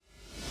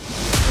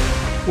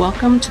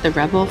Welcome to the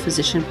Rebel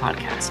Physician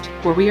Podcast,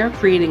 where we are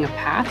creating a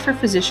path for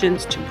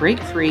physicians to break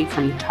free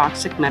from the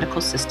toxic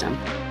medical system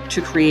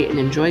to create an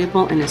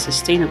enjoyable and a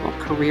sustainable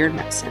career in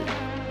medicine.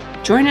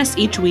 Join us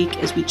each week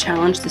as we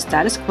challenge the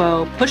status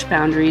quo, push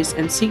boundaries,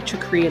 and seek to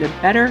create a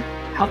better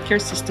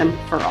healthcare system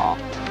for all.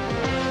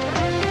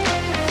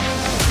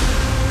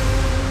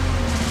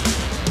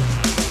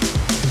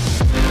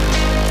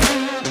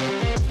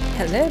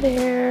 Hello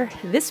there.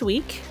 This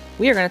week,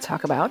 we are going to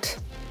talk about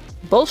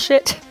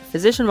bullshit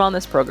physician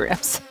wellness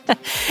programs.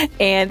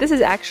 And this is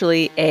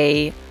actually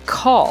a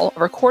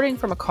recording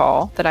from a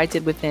call that I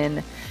did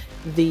within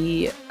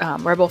the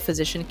Rebel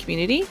Physician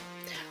community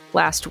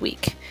last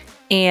week.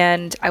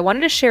 And I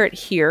wanted to share it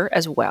here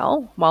as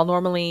well. While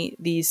normally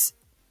these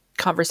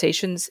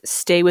conversations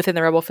stay within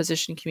the Rebel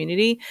Physician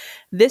community,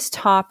 this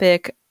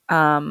topic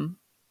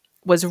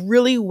was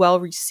really well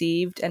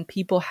received and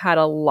people had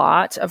a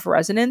lot of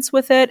resonance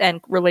with it and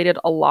related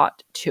a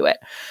lot to it.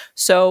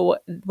 So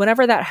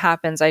whenever that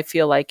happens, I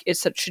feel like it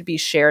should be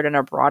shared in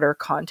a broader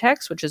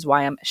context, which is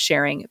why I'm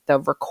sharing the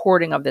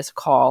recording of this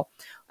call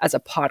as a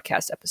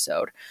podcast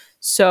episode.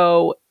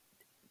 So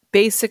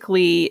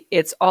basically,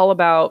 it's all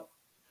about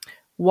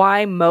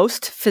why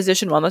most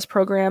physician wellness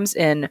programs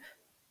in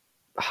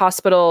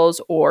hospitals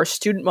or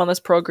student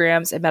wellness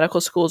programs in medical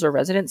schools or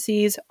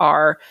residencies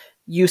are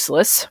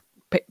useless,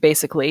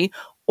 basically,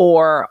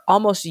 or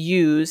almost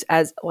used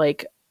as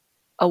like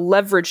a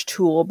leverage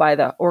tool by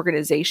the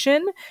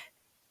organization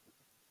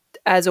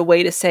as a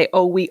way to say,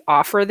 oh, we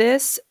offer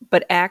this,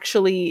 but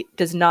actually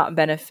does not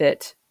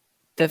benefit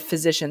the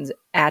physicians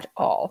at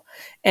all.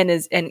 And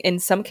in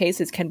some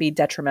cases can be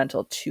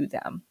detrimental to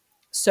them.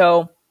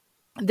 So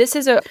this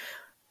is a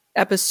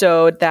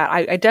episode that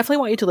I definitely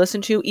want you to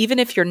listen to, even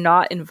if you're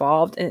not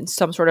involved in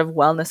some sort of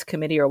wellness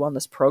committee or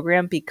wellness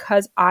program,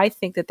 because I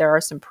think that there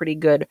are some pretty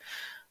good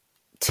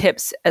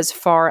tips as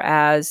far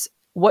as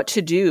what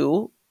to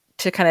do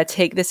to kind of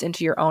take this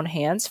into your own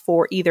hands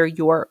for either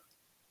your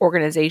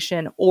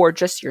organization or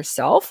just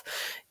yourself,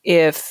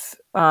 if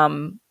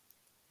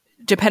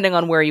depending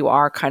on where you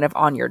are kind of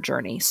on your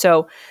journey.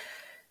 So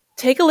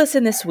take a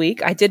listen this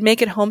week. I did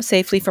make it home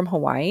safely from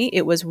Hawaii.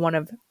 It was one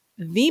of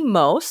the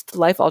most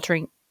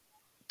life-altering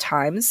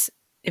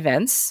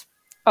events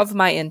of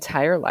my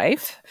entire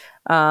life.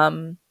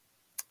 I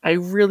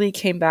really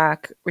came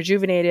back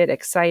rejuvenated,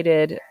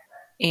 excited,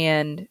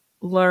 and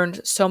learned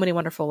so many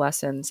wonderful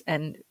lessons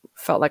and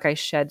felt like I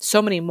shed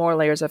so many more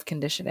layers of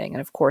conditioning.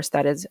 And of course,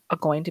 that is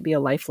going to be a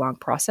lifelong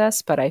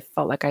process, but I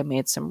felt like I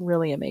made some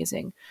really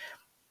amazing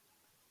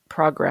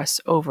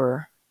progress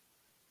over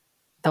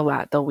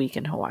the week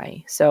in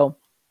Hawaii. So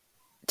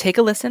take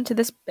a listen to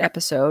this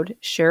episode,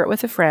 share it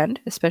with a friend,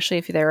 especially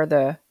if they're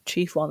the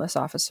chief wellness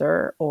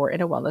officer or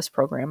in a wellness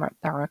program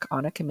or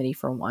on a committee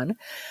for one.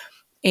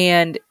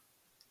 And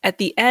at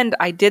the end,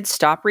 I did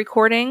stop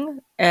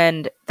recording,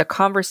 and the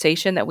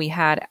conversation that we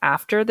had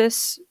after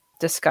this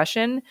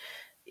discussion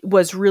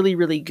was really,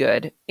 really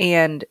good.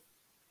 And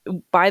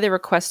by the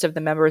request of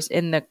the members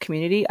in the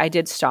community, I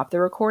did stop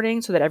the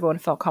recording so that everyone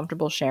felt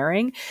comfortable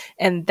sharing.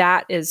 And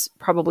that is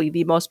probably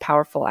the most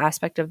powerful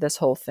aspect of this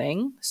whole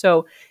thing.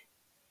 So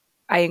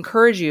I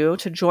encourage you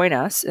to join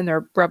us in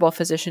the Rebel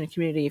Physician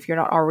community if you're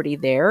not already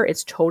there.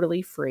 It's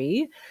totally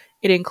free.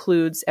 It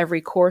includes every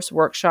course,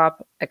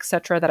 workshop,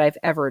 etc. that I've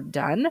ever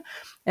done.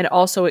 And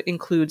also it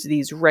includes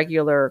these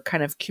regular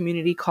kind of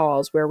community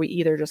calls where we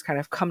either just kind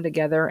of come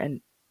together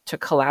and to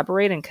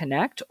collaborate and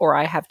connect, or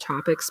I have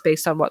topics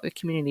based on what the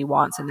community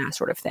wants and that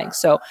sort of thing.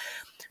 So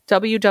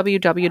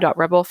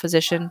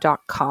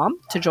www.rebelphysician.com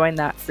to join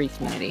that free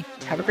community.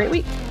 Have a great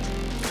week.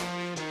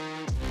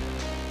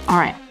 All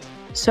right.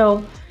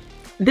 So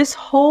this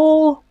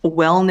whole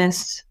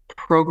wellness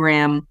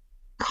program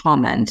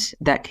comment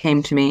that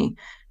came to me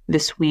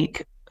this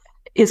week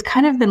is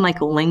kind of been like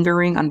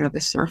lingering under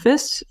the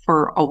surface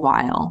for a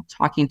while,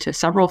 talking to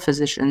several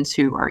physicians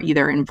who are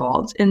either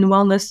involved in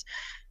wellness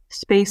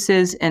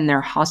spaces in their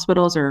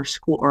hospitals or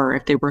school, or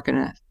if they work in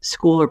a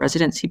school or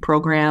residency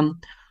program,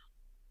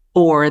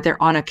 or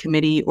they're on a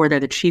committee, or they're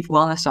the chief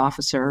wellness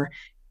officer,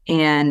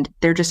 and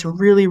they're just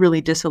really, really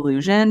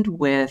disillusioned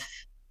with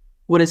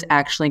what is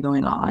actually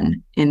going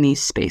on in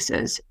these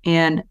spaces.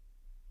 And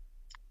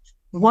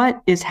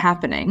what is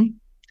happening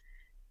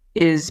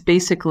is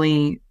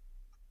basically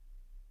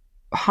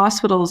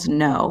hospitals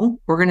know,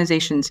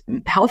 organizations,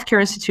 healthcare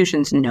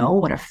institutions know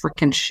what a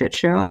freaking shit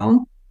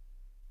show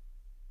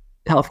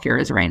healthcare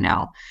is right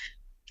now.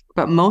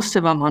 But most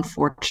of them,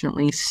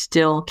 unfortunately,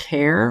 still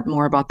care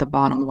more about the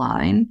bottom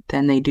line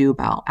than they do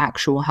about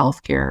actual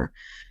healthcare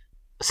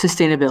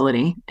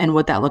sustainability and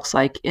what that looks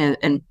like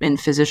in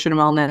physician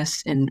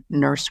wellness, in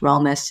nurse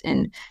wellness,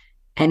 in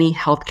any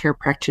healthcare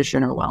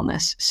practitioner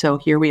wellness. So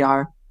here we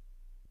are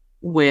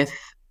with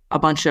a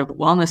bunch of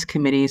wellness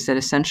committees that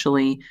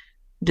essentially,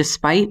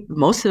 despite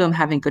most of them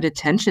having good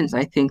intentions,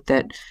 I think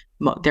that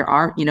there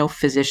are,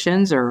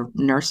 physicians or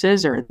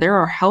nurses, or there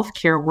are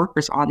healthcare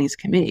workers on these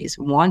committees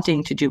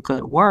wanting to do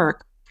good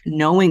work,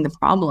 knowing the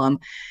problem,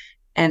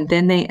 and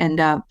then they end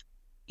up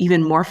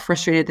even more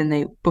frustrated than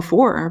they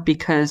before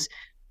because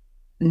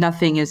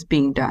nothing is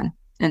being done.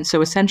 And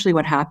so essentially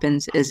what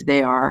happens is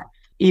they are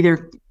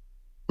either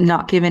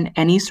not given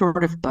any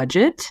sort of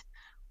budget,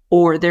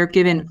 or they're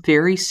given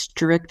very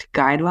strict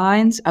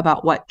guidelines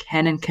about what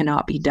can and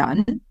cannot be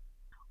done,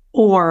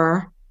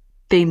 or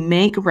they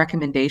make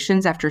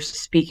recommendations after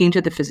speaking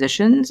to the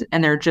physicians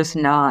and they're just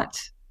not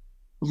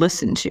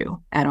listened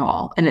to at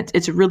all. And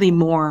it's really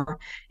more,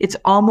 it's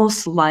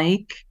almost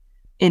like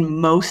in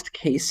most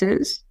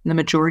cases, the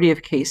majority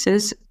of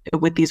cases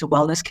with these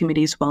wellness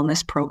committees,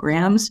 wellness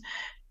programs,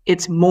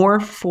 it's more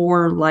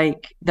for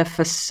like the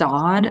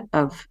facade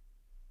of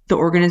the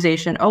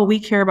organization. Oh, we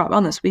care about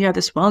wellness. We have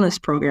this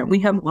wellness program. We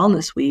have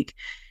Wellness Week,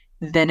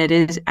 than it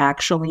is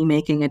actually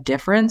making a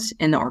difference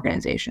in the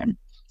organization.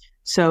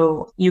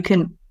 So you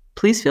can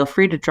please feel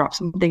free to drop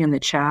something in the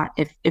chat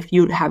if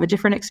you have a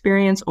different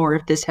experience or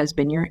if this has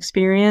been your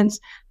experience,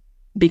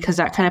 because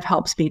that kind of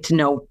helps me to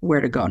know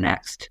where to go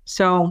next.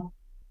 So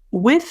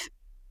with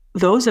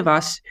those of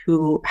us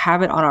who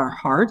have it on our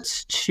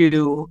hearts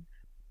to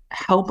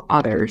help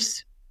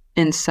others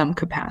in some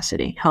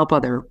capacity, help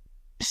other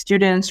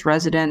students,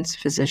 residents,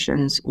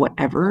 physicians,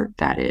 whatever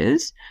that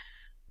is,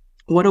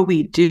 what do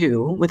we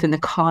do within the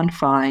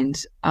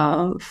confines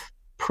of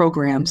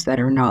programs that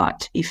are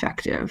not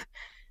effective?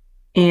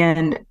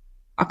 And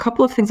a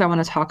couple of things I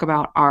want to talk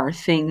about are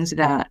things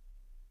that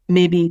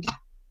maybe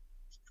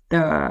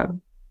the,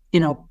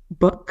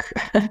 book,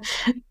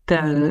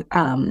 the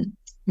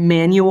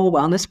manual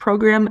wellness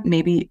program,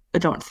 maybe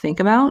don't think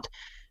about.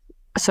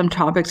 Some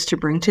topics to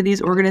bring to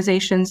these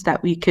organizations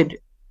that we could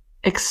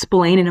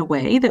explain in a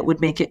way that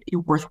would make it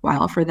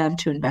worthwhile for them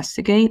to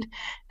investigate.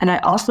 And I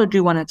also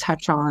do want to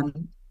touch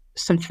on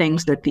some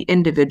things that the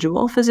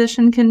individual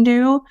physician can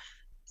do.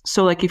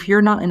 So like if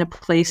you're not in a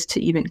place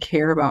to even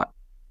care about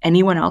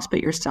anyone else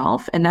but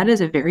yourself, and that is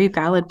a very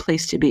valid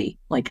place to be,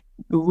 like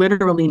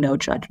literally no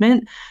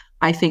judgment.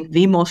 I think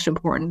the most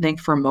important thing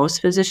for most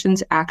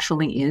physicians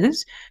actually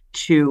is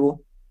to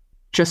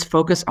just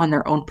focus on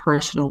their own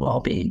personal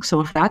well-being.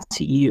 So if that's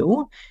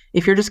you,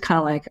 if you're just kind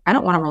of like, I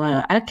don't want to rely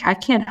on, I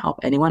can't help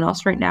anyone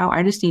else right now.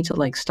 I just need to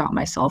like stop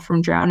myself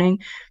from drowning.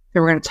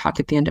 Then we're going to talk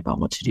at the end about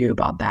what to do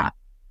about that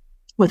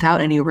without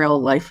any real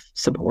life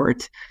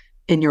support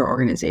in your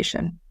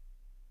organization.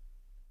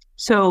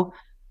 So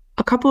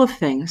a couple of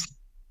things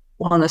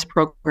wellness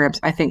programs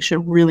I think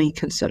should really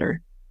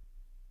consider.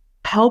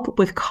 Help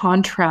with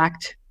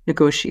contract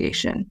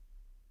negotiation.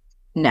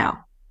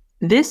 Now,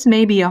 this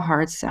may be a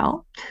hard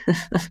sell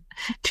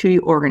to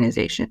your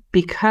organization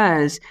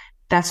because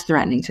that's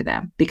threatening to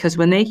them. Because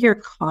when they hear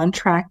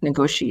contract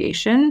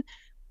negotiation,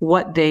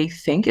 what they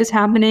think is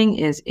happening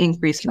is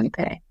increase my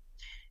pay.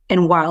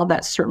 And while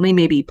that certainly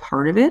may be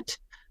part of it,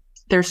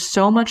 there's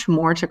so much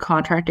more to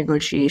contract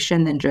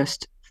negotiation than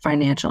just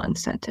financial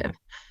incentive.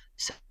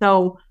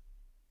 So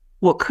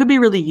what could be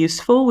really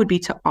useful would be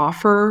to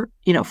offer,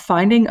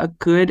 finding a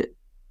good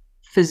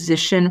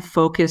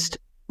physician-focused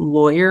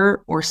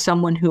lawyer or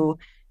someone who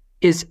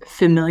is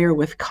familiar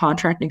with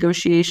contract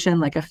negotiation,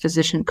 like a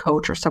physician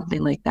coach or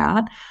something like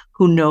that,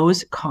 who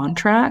knows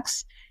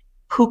contracts,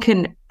 who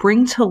can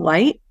bring to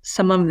light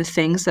some of the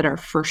things that are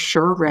for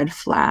sure red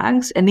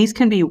flags. And these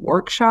can be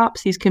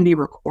workshops, these can be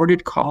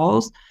recorded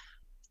calls,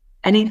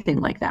 anything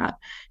like that.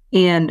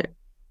 And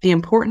the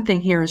important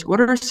thing here is,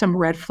 what are some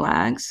red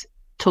flags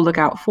to look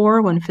out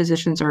for when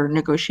physicians are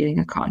negotiating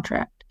a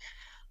contract?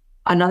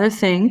 Another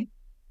thing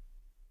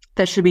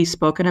that should be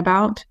spoken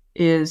about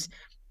is,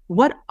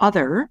 what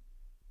other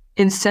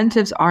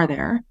incentives are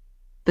there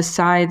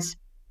besides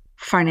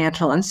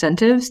financial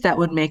incentives that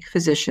would make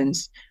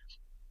physicians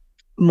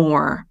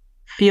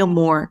feel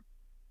more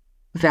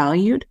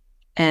valued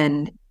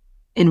and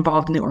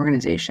involved in the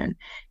organization?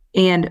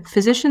 And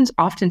physicians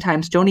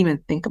oftentimes don't even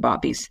think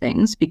about these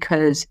things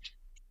because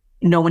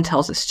no one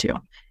tells us to.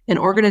 And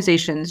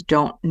organizations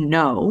don't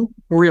know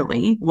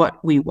really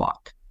what we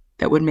want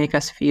that would make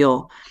us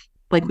feel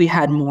like we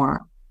had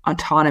more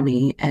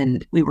autonomy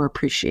and we were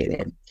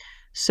appreciated.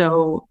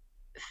 So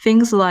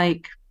things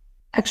like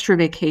extra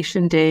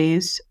vacation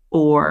days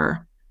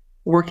or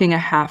working a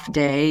half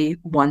day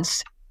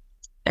once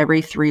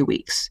every 3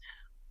 weeks,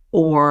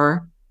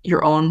 or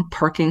your own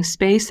parking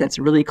space that's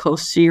really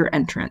close to your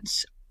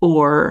entrance,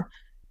 or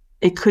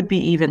it could be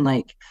even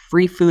like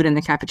free food in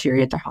the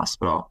cafeteria at the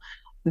hospital.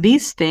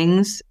 These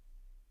things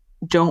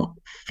don't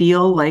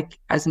feel like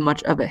as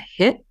much of a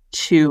hit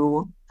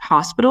to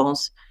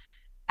hospitals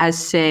as,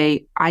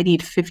 say, I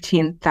need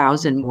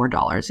 $15,000 more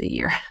a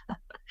year,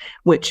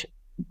 which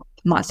I'm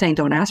not saying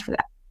don't ask for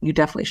that. You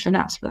definitely should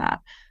ask for that.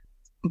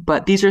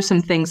 But these are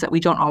some things that we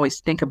don't always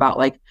think about.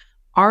 Like,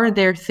 are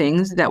there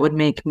things that would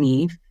make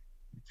me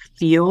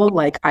feel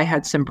like I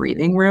had some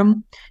breathing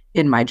room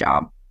in my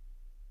job?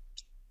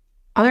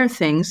 Other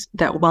things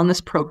that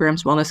wellness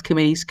programs, wellness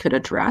committees could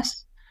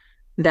address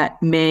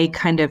that may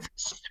kind of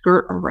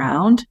skirt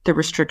around the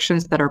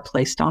restrictions that are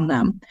placed on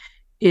them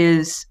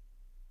is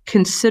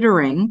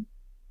considering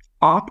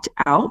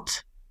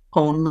opt-out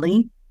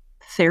only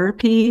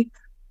therapy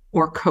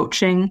or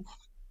coaching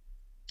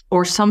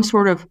or some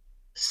sort of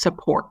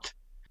support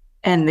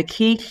And the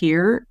key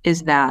here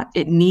is that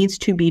it needs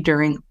to be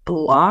during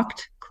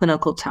blocked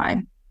clinical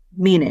time,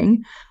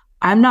 meaning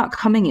I'm not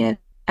coming in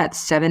at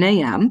 7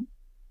 a.m.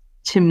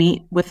 to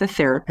meet with a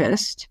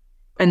therapist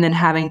and then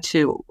having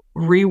to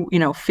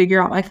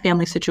figure out my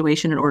family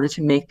situation in order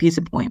to make these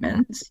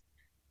appointments.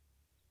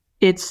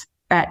 It's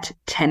at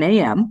 10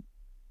 a.m.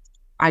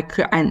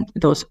 And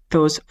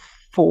those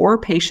 4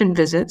 patient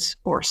visits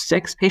or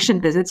 6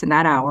 patient visits in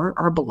that hour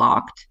are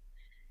blocked.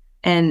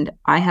 And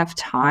I have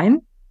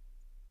time,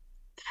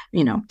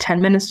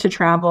 10 minutes to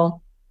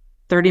travel,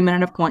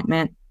 30-minute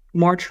appointment,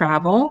 more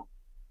travel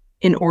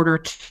in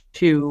order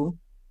to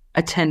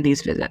attend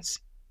these visits.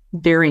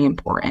 Very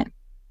important.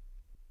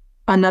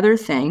 Another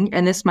thing,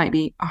 and this might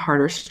be a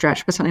harder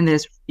stretch, but something that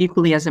is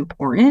equally as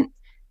important,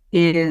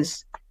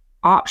 is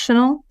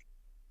optional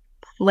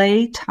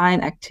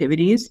playtime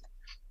activities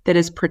that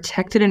is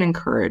protected and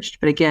encouraged,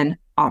 but again,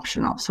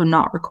 optional, so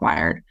not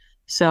required.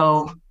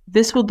 So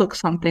this would look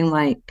something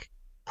like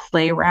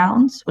play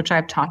rounds, which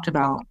I've talked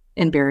about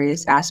in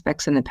various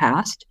aspects in the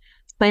past.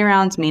 Play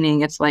rounds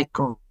meaning it's like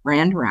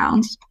grand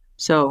rounds.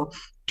 So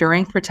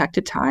during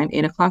protected time,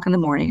 8 o'clock in the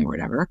morning or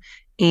whatever,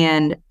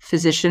 and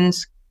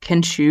physicians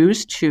can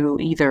choose to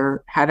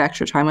either have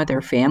extra time with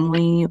their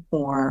family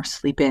or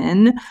sleep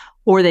in,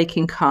 or they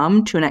can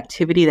come to an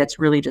activity that's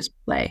really just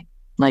play.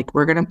 Like,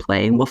 we're going to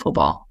play wiffle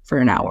ball for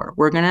an hour.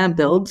 We're going to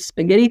build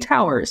spaghetti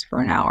towers for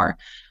an hour.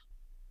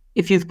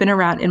 If you've been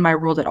around in my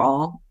world at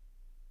all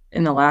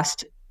in the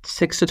last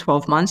 6 to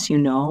 12 months, you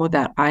know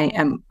that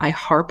I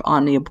harp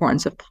on the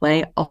importance of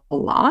play a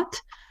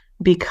lot,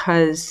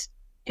 because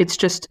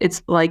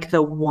it's like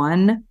the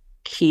one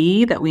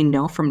key that we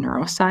know from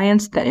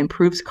neuroscience that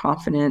improves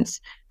confidence,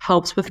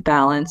 helps with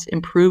balance,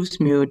 improves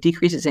mood,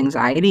 decreases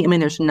anxiety. I mean,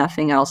 there's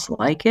nothing else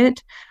like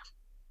it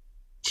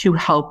to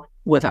help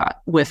with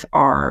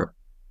our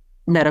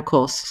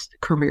medical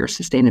career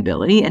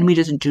sustainability, and we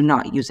just do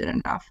not use it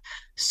enough.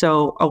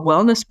 So a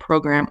wellness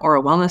program or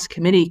a wellness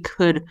committee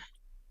could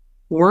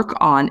work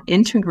on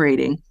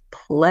integrating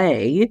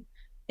play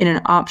in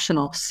an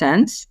optional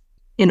sense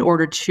in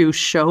order to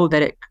show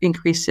that it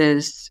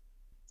increases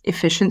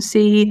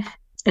efficiency,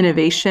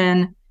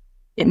 innovation.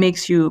 It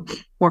makes you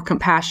more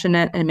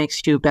compassionate and it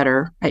makes you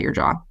better at your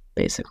job,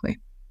 basically.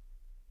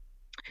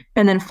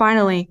 And then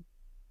finally,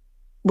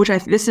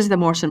 this is the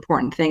most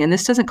important thing, and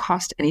this doesn't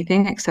cost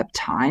anything except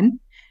time,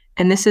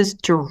 and this is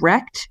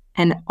direct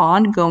and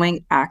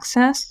ongoing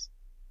access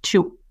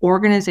to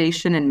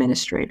organization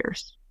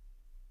administrators.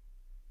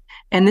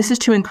 And this is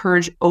to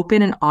encourage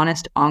open and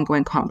honest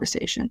ongoing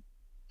conversation.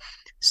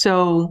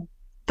 So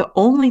the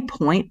only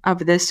point of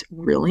this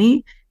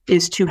really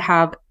is to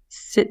have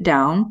sit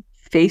down,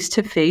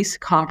 face-to-face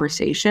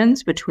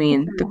conversations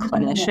between the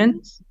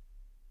clinicians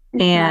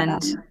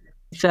and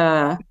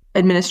the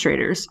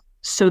administrators,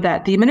 so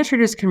that the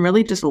administrators can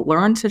really just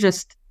learn to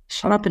just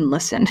shut up and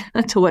listen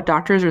to what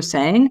doctors are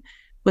saying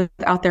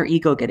without their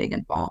ego getting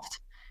involved.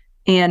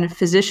 And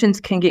physicians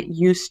can get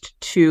used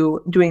to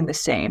doing the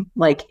same,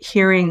 like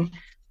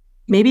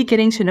maybe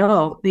getting to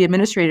know the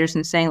administrators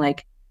and saying,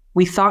 like,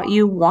 we thought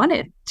you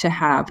wanted to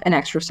have an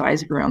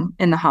exercise room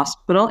in the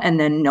hospital and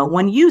then no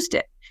one used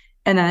it.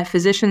 And then the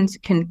physicians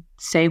can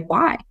say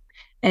why.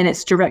 And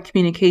it's direct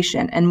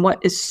communication. And what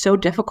is so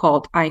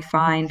difficult, I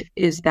find,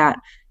 is that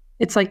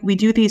it's like we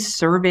do these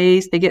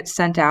surveys, they get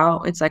sent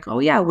out. It's like, oh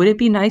yeah, would it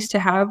be nice to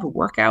have a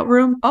workout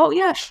room? Oh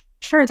yeah,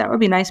 sure, that would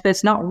be nice. But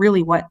it's not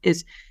really what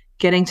is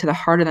getting to the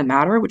heart of the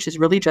matter, which is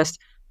really just,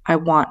 I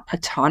want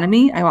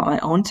autonomy. I want my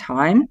own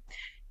time.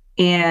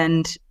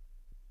 And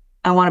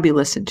I want to be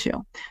listened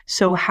to.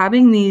 So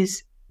having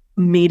these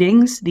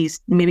meetings,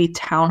 these maybe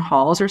town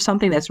halls or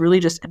something that's really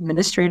just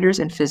administrators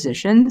and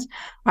physicians,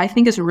 I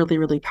think is really,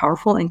 really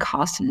powerful and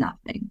costs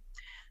nothing.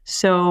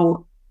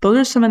 So those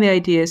are some of the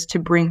ideas to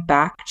bring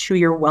back to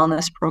your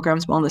wellness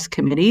programs, wellness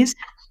committees,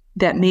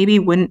 that maybe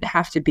wouldn't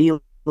have to be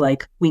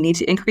like, we need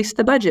to increase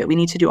the budget. We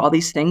need to do all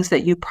these things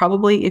that you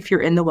probably, if you're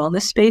in the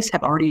wellness space,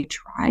 have already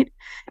tried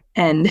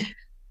and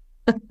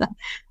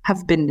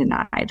have been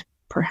denied,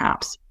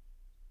 perhaps.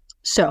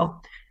 So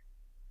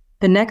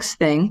the next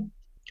thing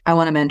I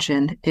want to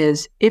mention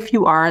is, if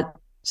you are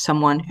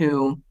someone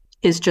who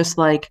is just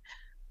like,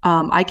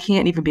 I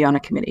can't even be on a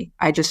committee,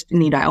 I just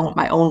need my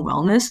own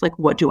wellness, like,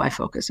 what do I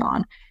focus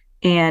on?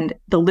 And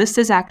the list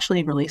is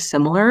actually really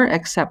similar,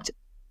 except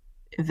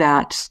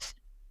that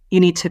you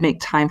need to make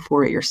time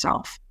for it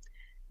yourself.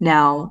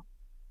 Now,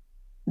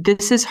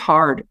 this is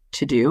hard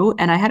to do.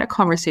 And I had a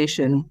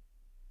conversation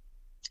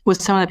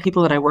with some of the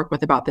people that I work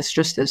with about this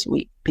just this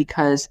week,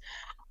 because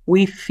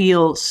we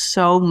feel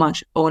so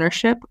much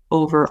ownership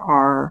over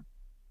our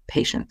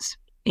patients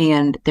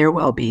and their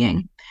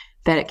well-being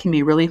that it can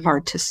be really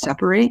hard to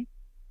separate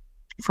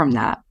from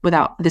that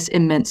without this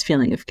immense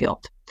feeling of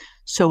guilt.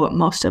 So what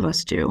most of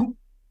us do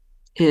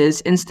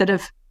is, instead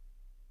of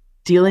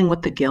dealing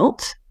with the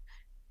guilt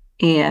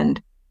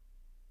and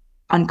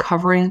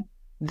uncovering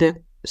the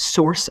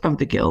source of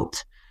the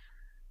guilt,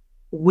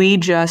 we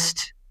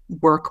just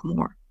work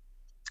more,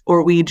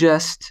 or we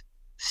just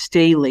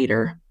stay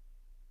later,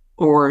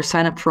 or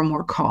sign up for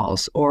more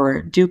calls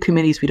or do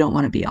committees we don't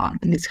want to be on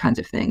and these kinds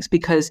of things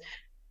because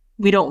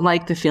we don't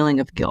like the feeling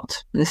of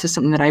guilt. And this is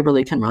something that I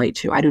really can relate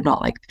to. I do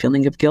not like the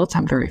feeling of guilt.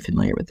 I'm very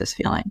familiar with this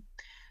feeling.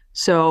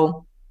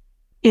 So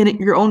in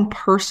your own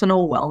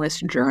personal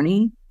wellness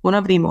journey, one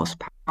of the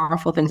most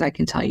powerful things I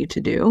can tell you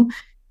to do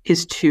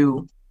is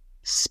to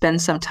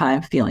spend some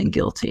time feeling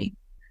guilty,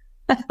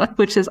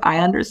 which is, I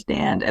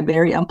understand, a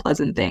very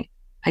unpleasant thing.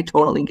 I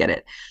totally get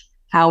it.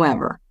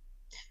 However,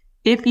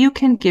 if you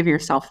can give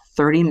yourself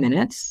 30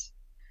 minutes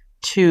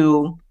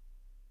to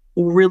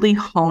really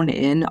hone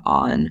in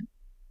on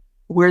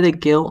where the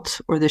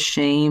guilt or the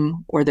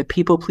shame or the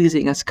people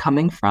pleasing is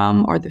coming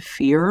from, or the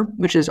fear,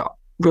 which is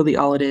really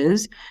all it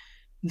is,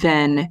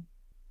 then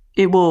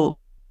it will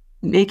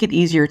make it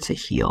easier to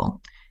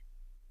heal.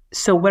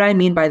 So what I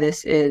mean by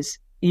this is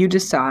you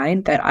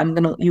decide that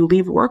you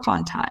leave work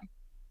on time.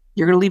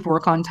 You're going to leave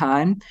work on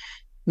time.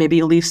 Maybe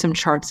you leave some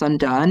charts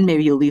undone.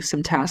 Maybe you leave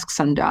some tasks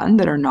undone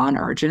that are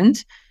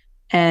non-urgent,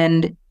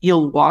 and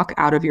you'll walk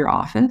out of your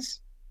office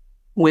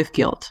with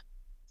guilt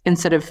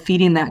instead of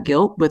feeding that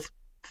guilt with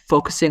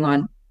focusing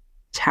on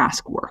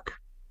task work,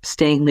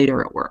 staying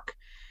later at work.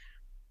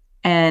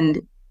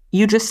 And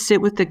you just sit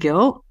with the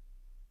guilt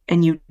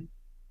and you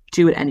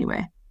do it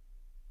anyway.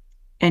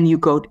 And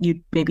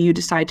maybe you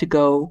decide to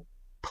go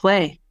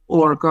play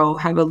or go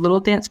have a little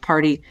dance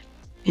party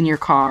in your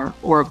car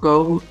or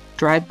go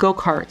drive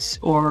go-karts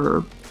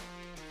or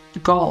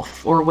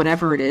golf or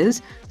whatever it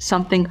is,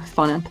 something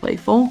fun and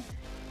playful.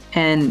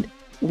 And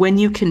when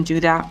you can do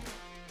that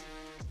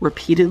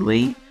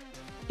repeatedly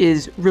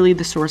is really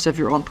the source of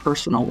your own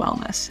personal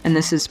wellness. And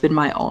this has been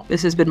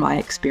my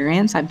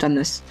experience. I've done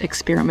this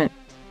experiment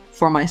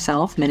for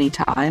myself many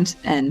times,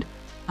 and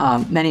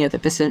many of the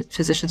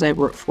physicians I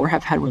work for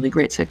have had really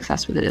great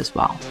success with it as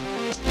well.